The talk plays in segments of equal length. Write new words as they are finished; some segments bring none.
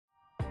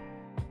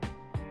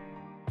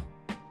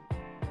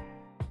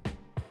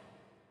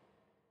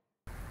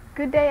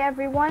Good day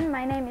everyone,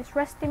 my name is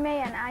Restime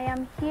and I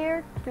am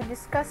here to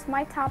discuss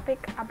my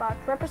topic about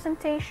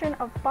representation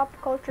of pop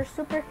culture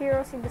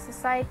superheroes in the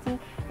society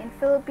in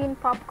Philippine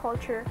pop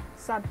culture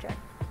subject.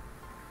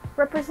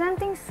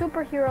 Representing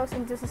superheroes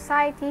in the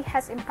society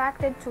has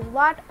impacted to a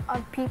lot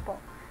of people,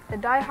 the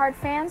die-hard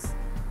fans,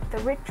 the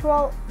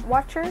ritual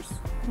watchers,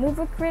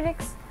 movie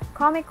critics,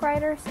 comic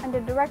writers, and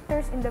the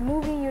directors in the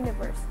movie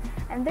universe,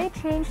 and they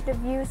change the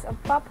views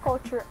of pop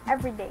culture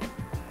every day.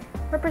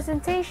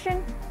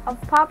 Representation of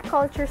pop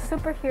culture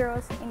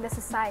superheroes in the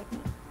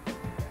society.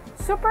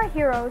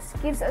 Superheroes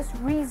gives us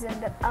reason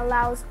that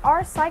allows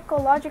our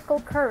psychological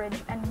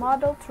courage and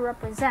model to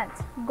represent.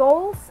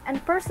 Goals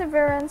and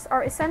perseverance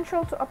are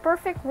essential to a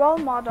perfect role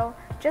model,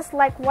 just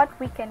like what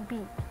we can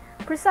be.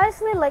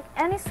 Precisely like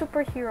any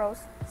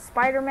superheroes,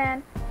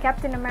 Spider-Man,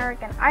 Captain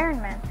America, and Iron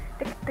Man,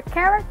 the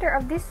character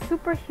of these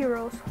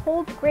superheroes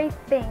hold great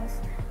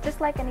things,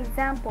 just like an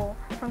example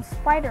from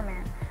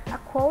Spider-Man. A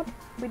quote,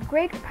 "With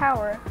great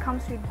power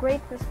comes with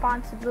great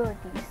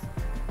responsibilities.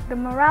 The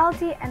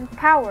morality and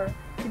power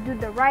to do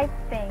the right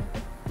thing,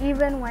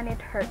 even when it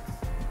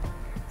hurts."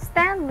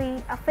 Stan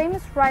Lee, a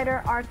famous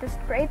writer, artist,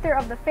 creator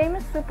of the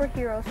famous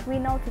superheroes we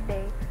know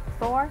today,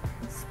 Thor,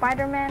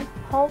 Spider-Man,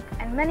 Hulk,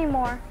 and many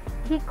more,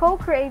 he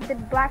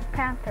co-created Black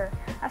Panther,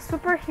 a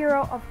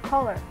superhero of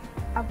color,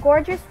 a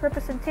gorgeous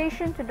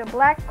representation to the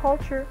black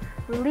culture,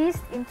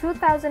 released in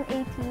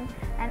 2018,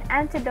 an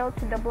antidote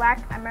to the Black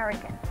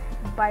American,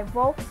 by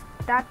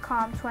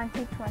Vox.com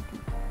 2020.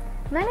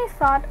 Many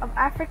thought of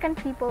African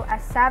people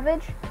as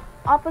savage,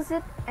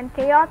 opposite, and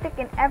chaotic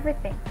in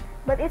everything,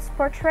 but its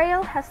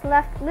portrayal has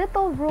left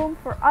little room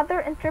for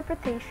other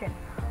interpretation,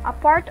 a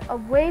part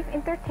of wave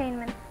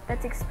entertainment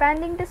that's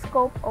expanding the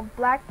scope of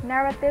black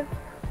narrative,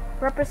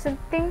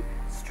 representing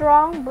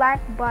strong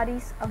black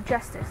bodies of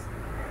justice.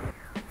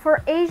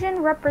 For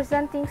Asian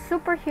representing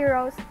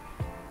superheroes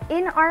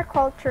in our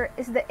culture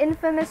is the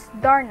infamous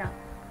Darna,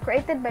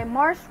 created by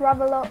Mars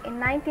Ravelo in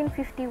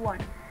 1951,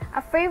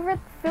 a favorite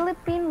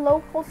Philippine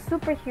local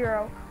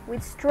superhero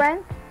with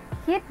strength,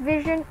 heat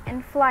vision,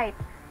 and flight,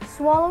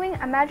 swallowing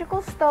a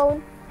magical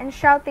stone and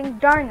shouting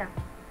Darna,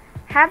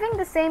 having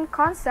the same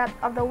concept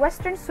of the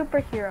Western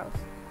superheroes.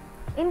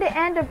 In the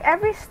end of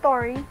every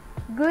story,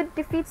 good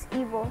defeats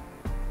evil.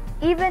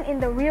 Even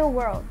in the real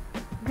world,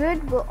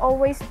 good will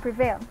always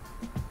prevail.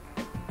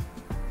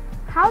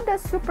 How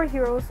does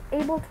superheroes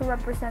able to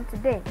represent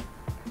today?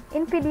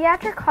 In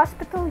pediatric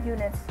hospital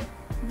units,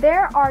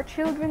 there are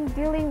children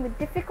dealing with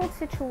difficult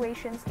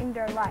situations in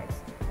their lives,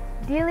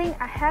 dealing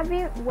a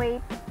heavy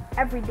weight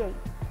every day.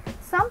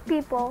 Some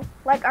people,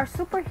 like our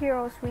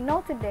superheroes we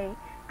know today,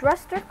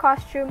 dress their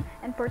costume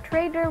and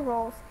portray their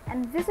roles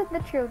and visit the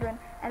children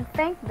and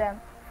thank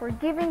them for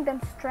giving them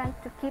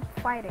strength to keep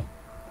fighting.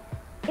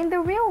 In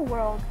the real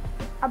world,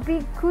 a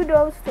big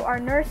kudos to our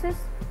nurses,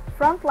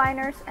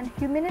 frontliners, and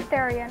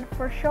humanitarian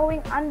for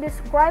showing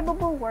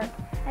undescribable work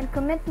and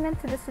commitment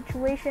to the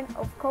situation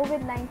of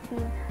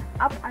COVID-19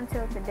 up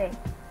until today.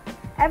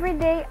 Every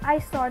day I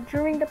saw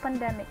during the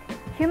pandemic,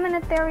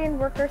 humanitarian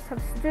workers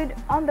have stood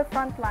on the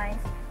front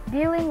lines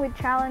dealing with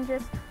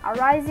challenges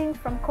arising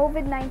from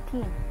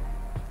COVID-19.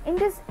 In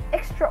these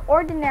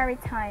extraordinary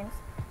times,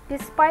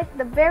 despite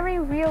the very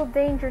real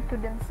danger to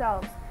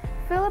themselves,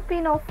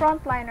 Filipino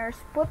frontliners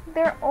put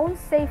their own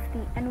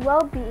safety and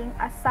well-being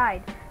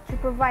aside to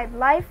provide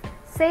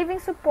life-saving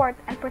support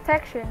and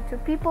protection to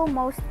people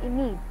most in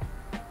need.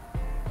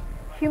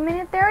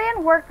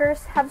 Humanitarian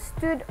workers have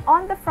stood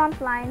on the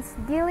front lines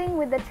dealing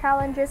with the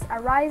challenges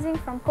arising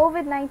from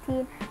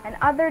COVID-19 and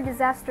other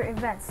disaster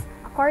events,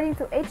 according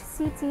to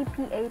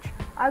HCTPH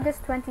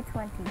August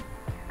 2020.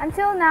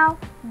 Until now,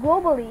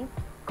 globally,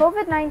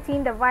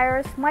 COVID-19, the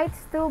virus, might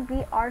still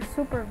be our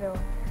supervillain,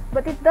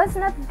 but it does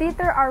not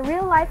deter our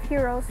real-life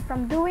heroes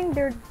from doing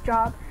their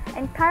job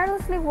and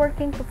tirelessly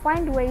working to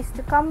find ways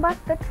to combat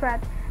the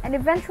threat and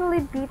eventually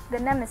beat the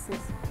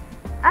nemesis.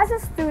 As a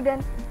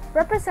student,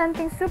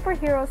 representing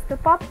superheroes to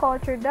pop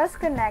culture does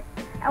connect,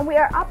 and we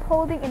are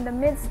upholding in the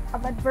midst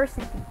of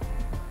adversity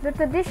the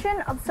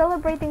tradition of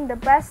celebrating the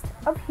best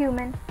of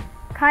human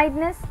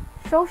kindness,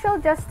 social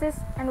justice,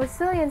 and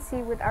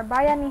resiliency with our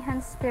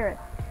bayanihan spirit.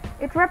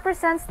 It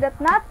represents that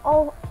not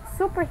all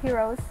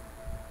superheroes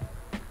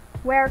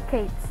wear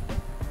capes.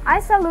 I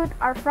salute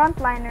our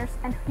frontliners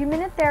and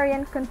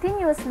humanitarian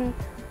continuously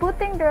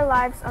putting their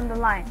lives on the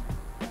line.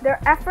 Their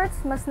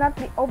efforts must not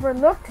be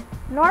overlooked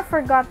nor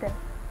forgotten.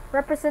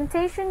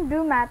 Representation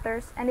do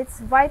matters, and it's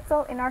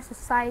vital in our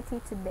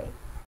society today.